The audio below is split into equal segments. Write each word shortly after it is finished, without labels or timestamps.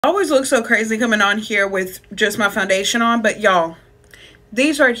always look so crazy coming on here with just my foundation on, but y'all,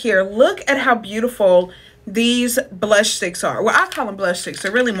 these right here, look at how beautiful these blush sticks are. Well, I call them blush sticks.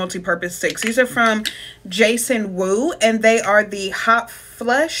 They're really multi-purpose sticks. These are from Jason Wu, and they are the Hot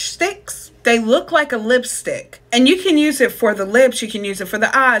Flush sticks. They look like a lipstick, and you can use it for the lips, you can use it for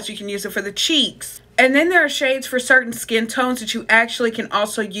the eyes, you can use it for the cheeks. And then there are shades for certain skin tones that you actually can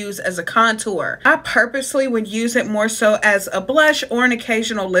also use as a contour. I purposely would use it more so as a blush or an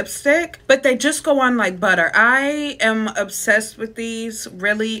occasional lipstick, but they just go on like butter. I am obsessed with these.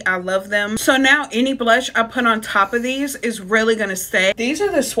 Really, I love them. So now any blush I put on top of these is really gonna stay. These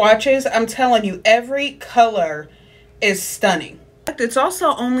are the swatches. I'm telling you, every color is stunning. It's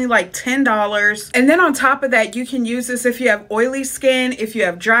also only like $10. And then on top of that, you can use this if you have oily skin, if you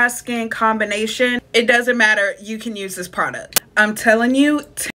have dry skin, combination. It doesn't matter. You can use this product. I'm telling you.